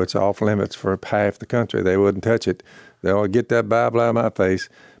I know it's off limits for half the country, they wouldn't touch it. They'll get that Bible out of my face.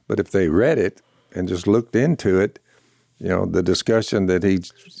 But if they read it and just looked into it, the discussion that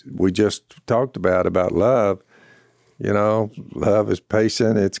we just talked about love, love is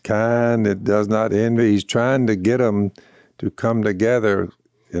patient, it's kind, it does not envy. He's trying to get them to come together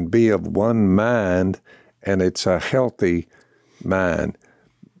and be of one mind, and it's a healthy mind.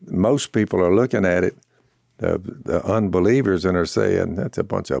 Most people are looking at it, the unbelievers, and are saying, that's a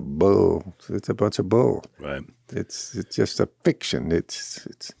bunch of bull. It's a bunch of bull. Right. It's just a fiction. It's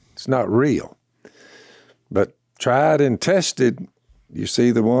not real. But tried and tested, you see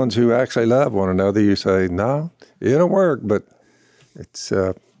the ones who actually love one another, you say, no, it'll work, but it's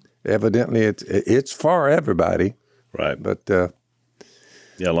evidently it's for everybody. Right. But a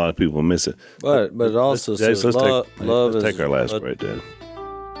lot of people miss it. But it also says love is... Let's take our last break, Dan.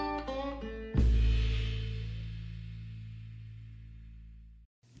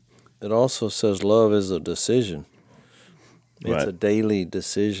 It also says love is a decision. It's Right. a daily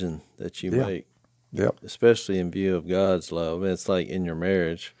decision that you make. Yep. Especially in view of God's love. It's like in your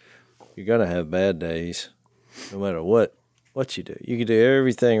marriage, you're going to have bad days no matter what you do. You can do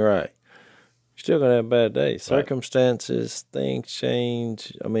everything right. You're still going to have bad days. Right. Circumstances, things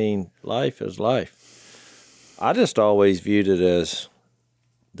change. I mean, life is life. I just always viewed it as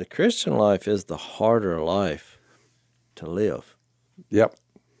the Christian life is the harder life to live. Yep.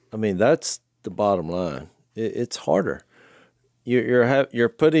 I mean, that's the bottom line. It's harder. You're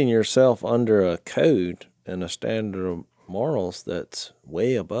putting yourself under a code and a standard of morals that's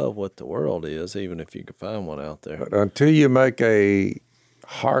way above what the world is, even if you can find one out there. But until you make a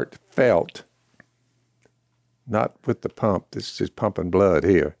heartfelt, not with the pump, this is pumping blood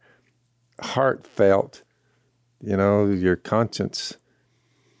here, heartfelt, your conscience,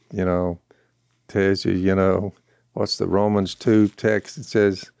 tells you, you know, what's the Romans 2 text? It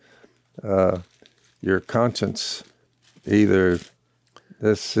says, your conscience either,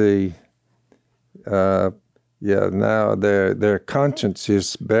 let's see, now their conscience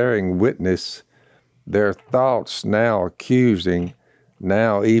is bearing witness, their thoughts now accusing,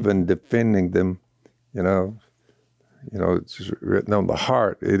 now even defending them. You know, it's written on the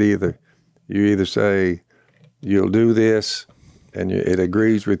heart. You either say you'll do this, and it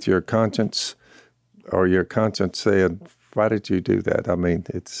agrees with your conscience, or your conscience saying, "Why did you do that?" I mean,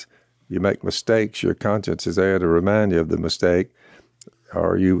 you make mistakes. Your conscience is there to remind you of the mistake,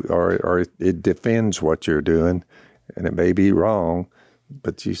 or it defends what you're doing, and it may be wrong,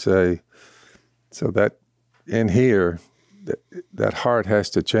 but you say, so that in here, that heart has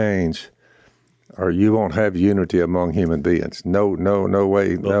to change, or you won't have unity among human beings. No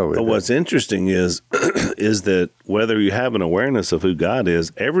way, no. But what's interesting is that whether you have an awareness of who God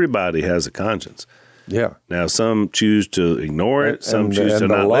is, everybody has a conscience. Yeah. Now, some choose to ignore it, some choose to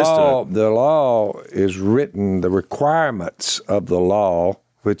not listen to it. The law is written, the requirements of the law,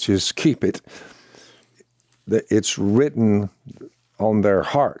 which is keep it, it's written on their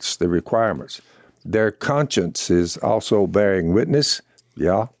hearts, the requirements. Their conscience is also bearing witness.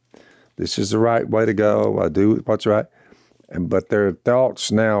 Yeah, this is the right way to go. I do what's right. But their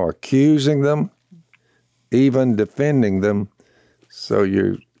thoughts now accusing them, even defending them. So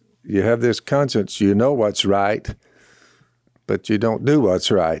you have this conscience, you know what's right, but you don't do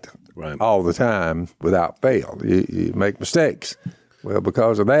what's right all the time without fail. You make mistakes. Well,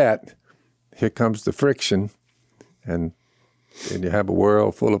 because of that, here comes the friction, and you have a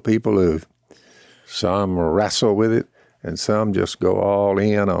world full of people who some wrestle with it, and some just go all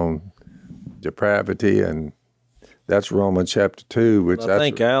in on depravity, and that's Romans chapter 2. Which I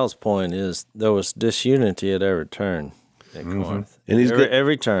think Al's point is there was disunity at every turn at Corinth. And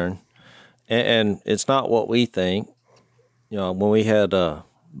every turn. And it's not what we think. You know, when we had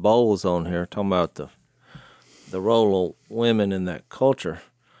Bowles on here talking about the role of women in that culture,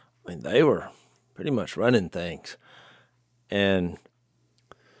 I mean, they were pretty much running things. And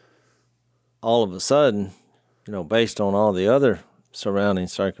all of a sudden, you know, based on all the other surrounding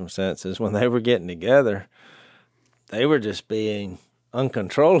circumstances, when they were getting together, they were just being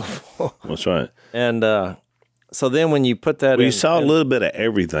uncontrollable. That's right. And so then when you put that in... You saw a little bit of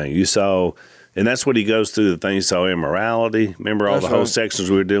everything. You saw, and that's what he goes through, the thing. You saw immorality. Remember all the whole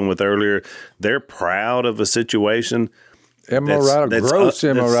sections we were dealing with earlier? They're proud of a situation. Immorality, gross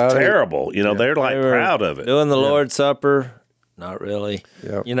immorality. That's terrible. You know, they're like proud of it. Doing the Lord's Supper, not really.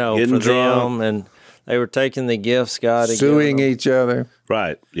 Yep. You know, getting for drunk. them, and they were taking the gifts God had suing given them. each other.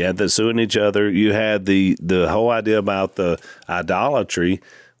 Right. You had the suing each other. You had the whole idea about the idolatry,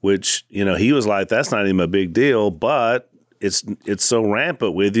 which, you know, he was like, that's not even a big deal, but it's so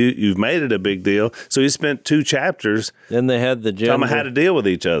rampant with you. You've made it a big deal. So he spent 2 chapters. Then they had the gender. Talking about how to deal with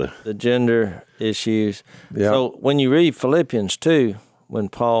each other. The gender issues. Yeah. So when you read Philippians 2, when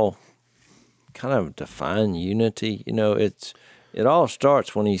Paul kind of defined unity, you know, it all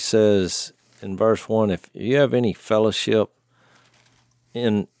starts when he says in verse 1, if you have any fellowship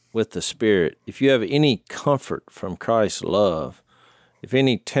with the Spirit, if you have any comfort from Christ's love, if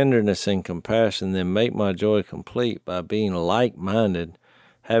any tenderness and compassion, then make my joy complete by being like-minded,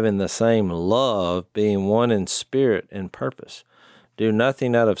 having the same love, being one in spirit and purpose. Do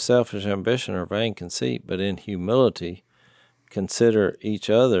nothing out of selfish ambition or vain conceit, but in humility consider each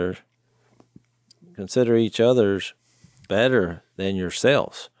other's better than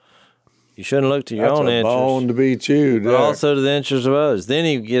yourselves. You shouldn't look to your own That's a interests, bone to be chewed. but also to the interests of others. Then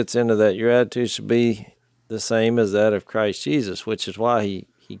he gets into that your attitude should be the same as that of Christ Jesus, which is why he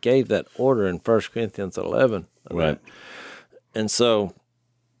gave that order in 1 Corinthians 11. Right. And so,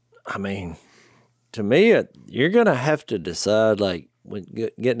 I mean, to me, you're going to have to decide, like, when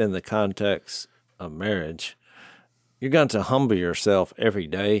getting in the context of marriage, you're going to humble yourself every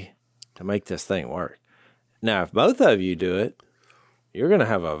day to make this thing work. Now, if both of you do it, you're going to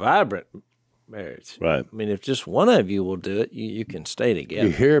have a vibrant marriage. Right. I mean, if just one of you will do it, you can stay together.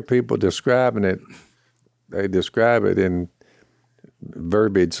 You hear people describing it. They describe it in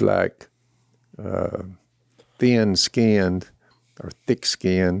verbiage like thin-skinned or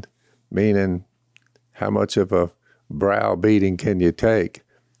thick-skinned, meaning how much of a brow beating can you take?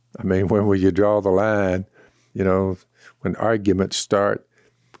 I mean, when will you draw the line? You know, when arguments start,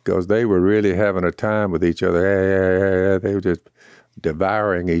 because they were really having a time with each other. They were just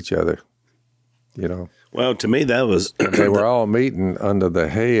devouring each other, you know. Well, to me, that was... They were all meeting under the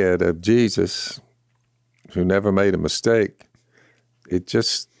head of Jesus, who never made a mistake.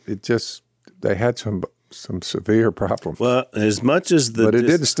 They had some some severe problems. Well, as much as but it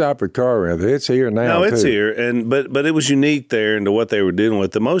didn't stop at car rental. It's here now. No, it's too. here, but it was unique there into what they were dealing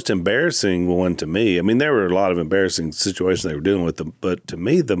with. The most embarrassing one to me, I mean, there were a lot of embarrassing situations they were dealing with, but to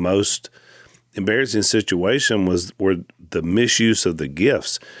me, the most embarrassing situation were the misuse of the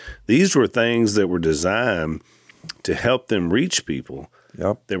gifts. These were things that were designed to help them reach people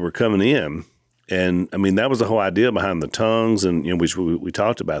that were coming in. And I mean, that was the whole idea behind the tongues, and which we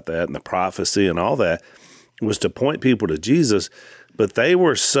talked about that, and the prophecy and all that, was to point people to Jesus. But they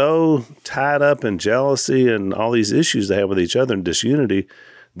were so tied up in jealousy and all these issues they had with each other and disunity,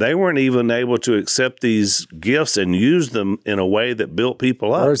 they weren't even able to accept these gifts and use them in a way that built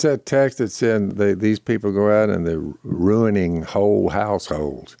people up. Where's that text that said these people go out and they're ruining whole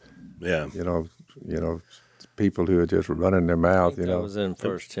households? Yeah, you know. People who are just running their mouth, That was in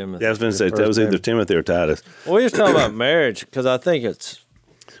 1 Timothy. Yeah, I was going to say that was either Timothy or Titus. Well, we were talking about marriage because I think it's...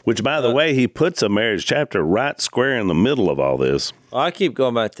 Which, by the way, he puts a marriage chapter right square in the middle of all this. Well, I keep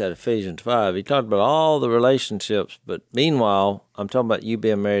going back to that Ephesians 5. He talked about all the relationships, but meanwhile, I'm talking about you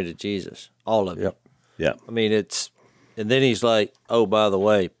being married to Jesus, all of it. Yeah. I mean, it's... And then he's like, oh, by the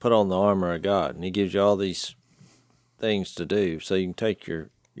way, put on the armor of God. And he gives you all these things to do so you can take your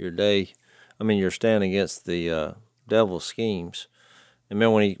day... you're standing against the devil's schemes. And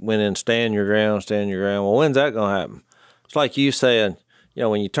then when he went in, stand your ground. Well, when's that going to happen? It's like you saying,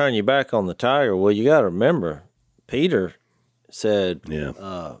 when you turn your back on the tiger, well, you got to remember, Peter said,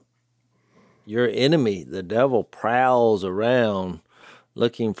 your enemy, the devil, prowls around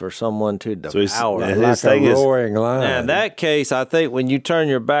looking for someone to devour. So like a roaring lion. Now, in that case, I think when you turn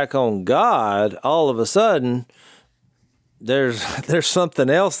your back on God, all of a sudden... There's something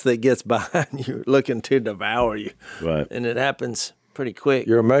else that gets behind you looking to devour you. Right. And it happens pretty quick.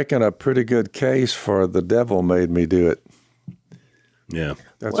 You're making a pretty good case for the devil made me do it. Yeah.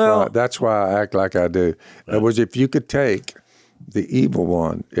 That's why I act like I do. Right. In other words, if you could take the evil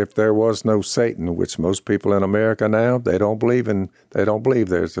one, if there was no Satan, which most people in America now, they don't believe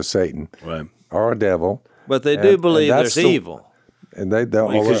there's a Satan or a devil. But they do believe there's evil. And they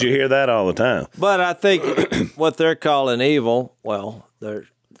don't, because you hear that all the time. But I think what they're calling evil,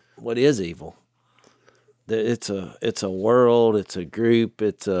 what is evil? It's a world, it's a group,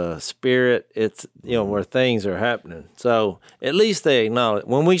 it's a spirit, it's where things are happening. So at least they acknowledge.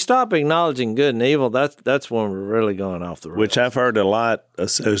 When we stop acknowledging good and evil, that's when we're really going off the rails. Which I've heard a lot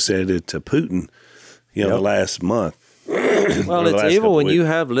associated to Putin, the last month. Well, it's evil when you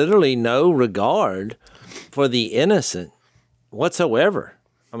have literally no regard for the innocent whatsoever.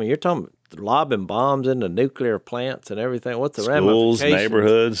 I mean, you're talking about lobbing bombs into nuclear plants and everything. What's the schools, ramifications?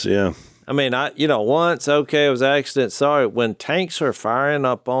 neighborhoods, yeah. I mean, once, okay, it was an accident. Sorry, when tanks are firing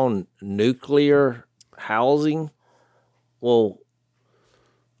up on nuclear housing, well,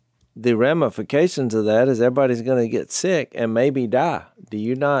 the ramifications of that is everybody's going to get sick and maybe die. Do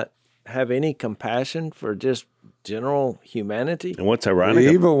you not have any compassion for just general humanity? And what's ironic?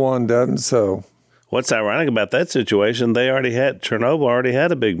 The evil one doesn't, so... What's ironic about that situation, Chernobyl already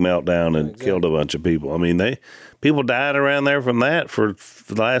had a big meltdown and killed a bunch of people. I mean, people died around there from that for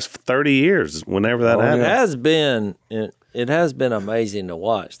the last 30 years, whenever that happened. It has been amazing to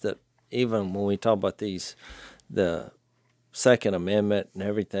watch that even when we talk about the Second Amendment and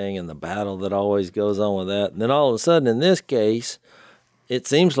everything and the battle that always goes on with that. And then all of a sudden in this case, it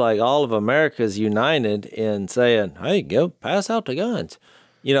seems like all of America is united in saying, hey, go pass out the guns.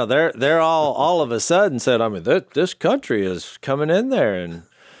 They're all of a sudden said, I mean, this country is coming in there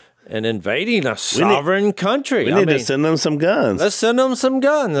and invading a sovereign country. We need to send them some guns. Let's send them some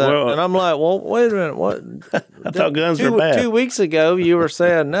guns. And I'm like, well, wait a minute. What? I thought guns were bad. 2 weeks ago, you were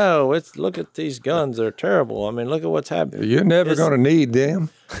saying, no, look at these guns. They're terrible. I mean, look at what's happening. You're never going to need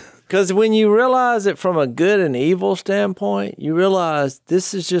them. Because when you realize it from a good and evil standpoint, you realize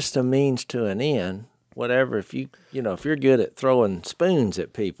this is just a means to an end. Whatever, if you're good at throwing spoons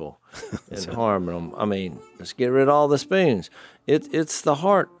at people and harming them, I mean, let's get rid of all the spoons. It's the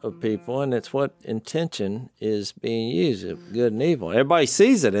heart of people, and it's what intention is being used, good and evil. Everybody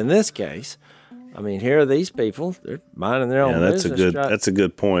sees it in this case. I mean, here are these people; they're minding their own business. That's a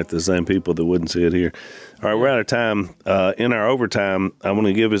good point. The same people that wouldn't see it here. All right, we're out of time. In our overtime, I want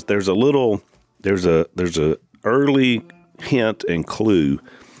to give us. There's a early hint and clue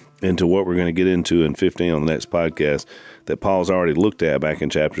into what we're going to get into in 15 on the next podcast that Paul's already looked at back in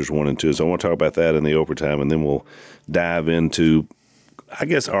chapters 1 and 2. So I want to talk about that in the overtime, and then we'll dive into, I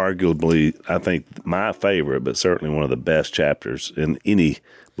guess, arguably, I think, my favorite, but certainly one of the best chapters in any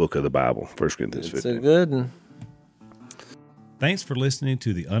book of the Bible, 1 Corinthians 15. It's a good one. Thanks for listening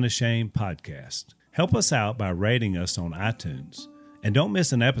to the Unashamed podcast. Help us out by rating us on iTunes. And don't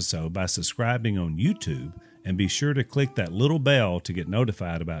miss an episode by subscribing on YouTube, and be sure to click that little bell to get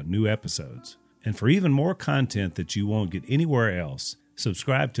notified about new episodes. And for even more content that you won't get anywhere else,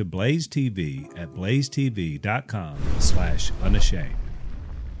 subscribe to Blaze TV at blazetv.com/unashamed.